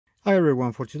Hi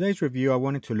everyone, for today's review I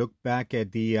wanted to look back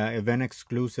at the event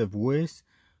exclusive Whis.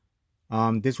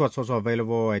 This was also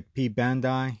available at P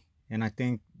Bandai, and I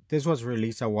think this was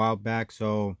released a while back,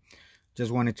 so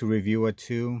just wanted to review it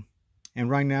too. And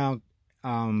right now,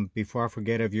 before I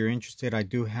forget, if you're interested, I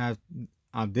do have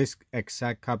this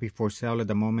exact copy for sale at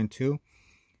the moment too,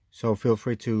 so feel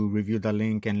free to review the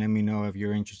link and let me know if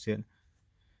you're interested.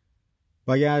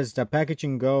 But yeah, as the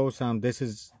packaging goes, this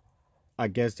is, I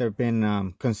guess they've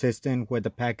been consistent with the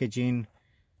packaging,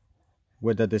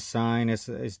 with the design.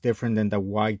 Is different than the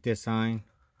white design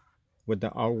with the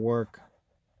artwork.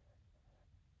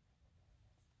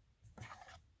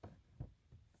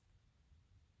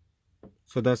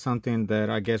 So that's something that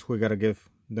I guess we gotta give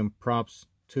them props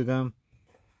to them.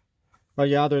 But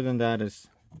yeah, other than that is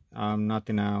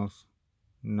nothing else.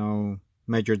 No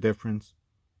major difference.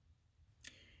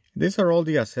 These are all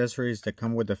the accessories that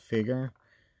come with the figure.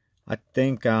 I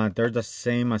think they're the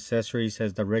same accessories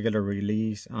as the regular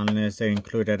release, unless they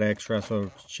included extras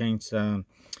or changed a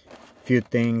few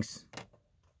things.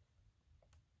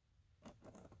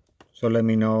 So let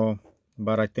me know.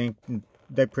 But I think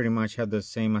they pretty much have the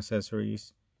same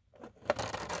accessories.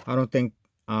 I don't think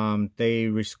they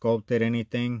resculpted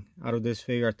anything out of this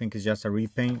figure. I think it's just a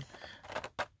repaint.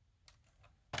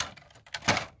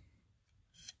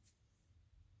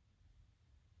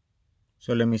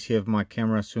 So let me see if my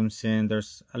camera zooms in.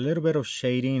 There's a little bit of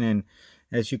shading, and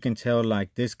as you can tell,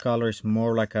 like this color is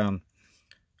more like a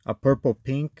purple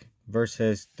pink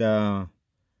versus the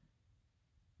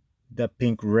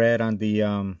pink red on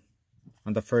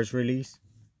the first release.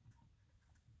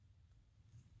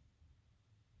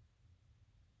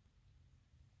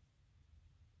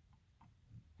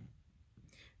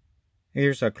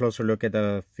 Here's a closer look at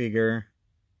the figure,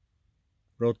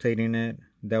 rotating it,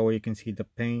 that way you can see the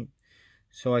paint.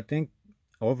 So I think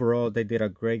overall they did a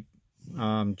great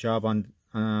job on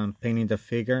painting the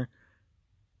figure.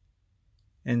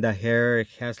 And the hair, it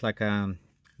has like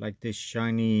this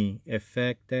shiny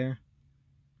effect there,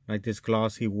 like this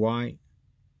glossy white.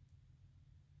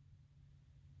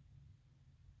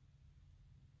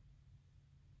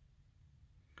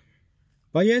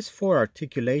 But yes, for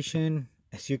articulation,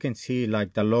 as you can see,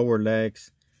 like the lower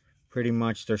legs, pretty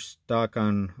much they're stuck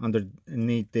on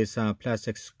underneath this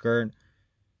plastic skirt.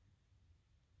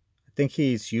 I think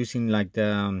he's using like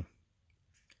the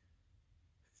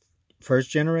first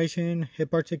generation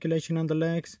hip articulation on the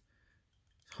legs.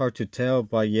 It's hard to tell,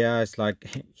 but yeah, it's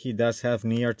like he does have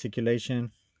knee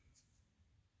articulation,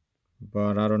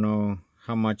 but I don't know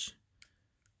how much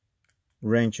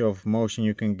range of motion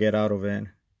you can get out of it.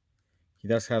 He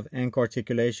does have ankle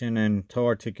articulation and toe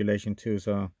articulation too.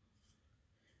 So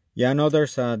yeah, I know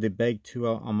there's a debate too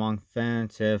among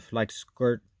fans if like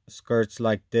skirts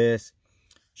like this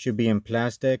should be in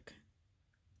plastic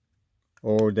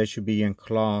or they should be in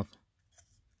cloth.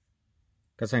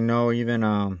 Because I know even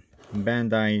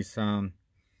Bandai's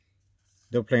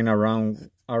they're playing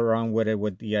around with it,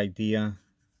 with the idea.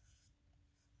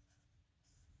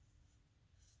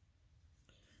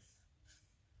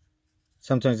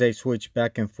 Sometimes they switch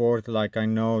back and forth. Like I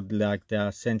know, like the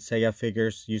Senseiya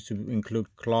figures used to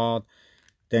include cloth,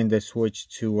 then they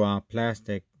switched to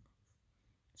plastic.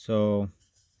 So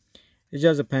it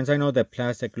just depends. I know that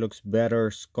plastic looks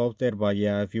better sculpted, but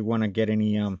yeah, if you want to get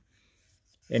any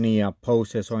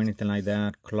poses or anything like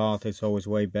that, cloth is always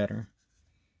way better.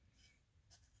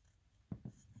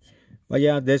 But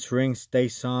yeah, this ring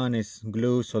stays on, it's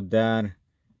glue, so that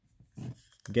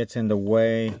gets in the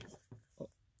way.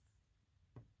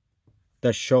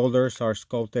 The shoulders are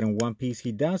sculpted in one piece.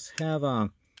 He does have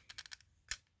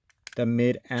the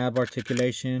mid-ab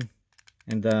articulation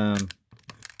and the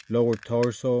lower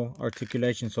torso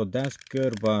articulation, so that's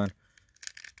good, but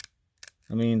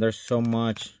I mean, there's so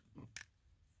much.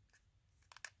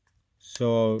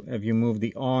 So if you move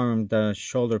the arm, the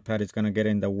shoulder pad is gonna get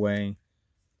in the way.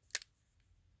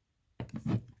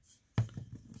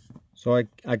 So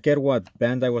I get what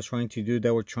Bandai was trying to do.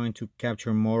 They were trying to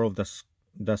capture more of the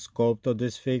sculpt of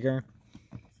this figure.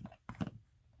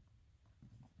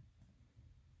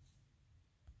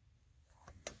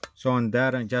 So on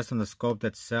that, and just on the sculpt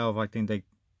itself, I think they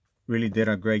really did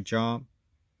a great job.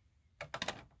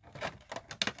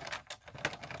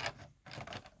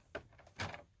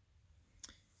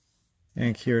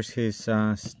 And here's his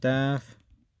staff.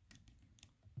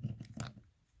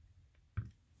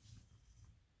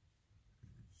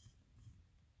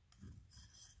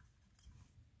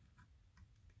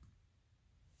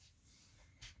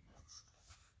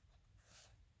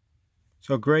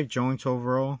 So great joints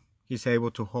overall. He's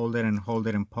able to hold it and hold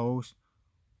it in pose.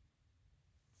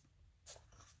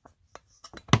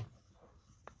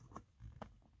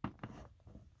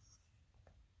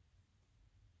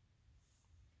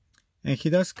 And he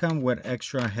does come with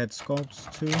extra head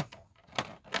sculpts too.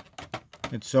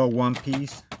 It's all one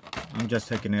piece. I'm just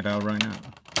taking it out right now.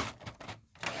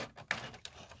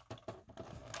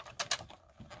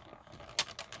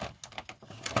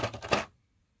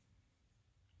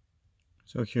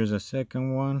 So here's a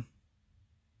second one.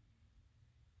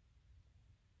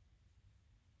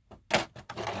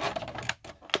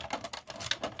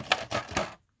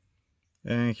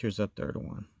 And here's a third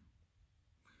one.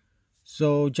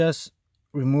 So just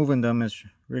removing them is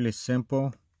really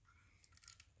simple.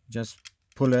 Just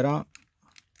pull it out.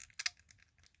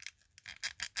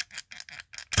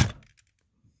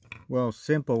 Well,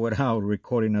 simple without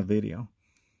recording a video.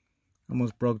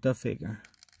 Almost broke the figure.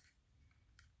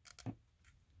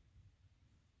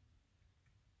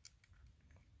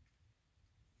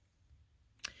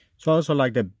 So also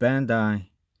like the Bandai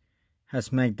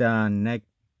has made the neck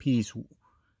piece,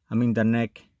 the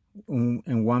neck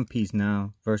in one piece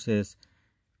now versus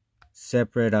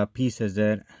separate pieces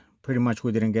that pretty much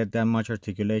we didn't get that much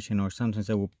articulation, or sometimes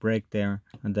it will break there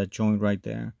on that joint right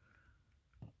there.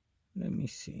 Let me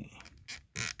see.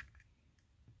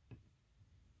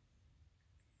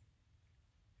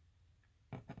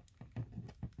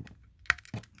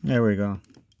 There we go.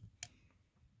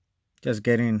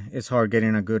 It's hard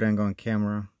getting a good angle on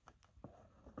camera.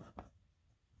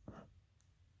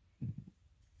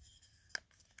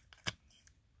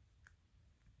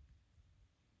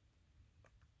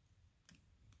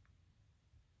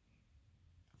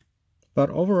 But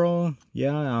overall,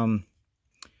 yeah,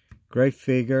 great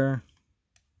figure.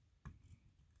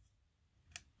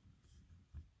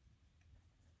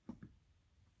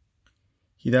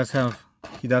 He does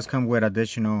come with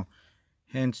additional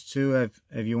hands too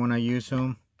if you want to use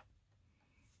them.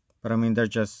 But they're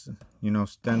just,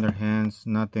 standard hands,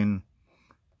 nothing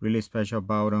really special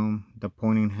about them. The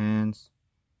pointing hands.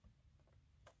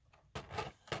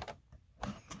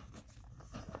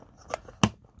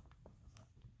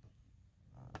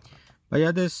 But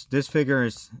yeah, this figure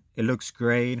it looks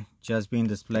great just being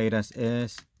displayed as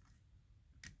is.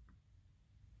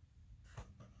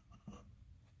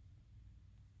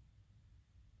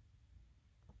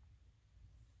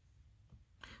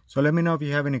 So let me know if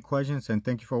you have any questions, and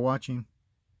thank you for watching.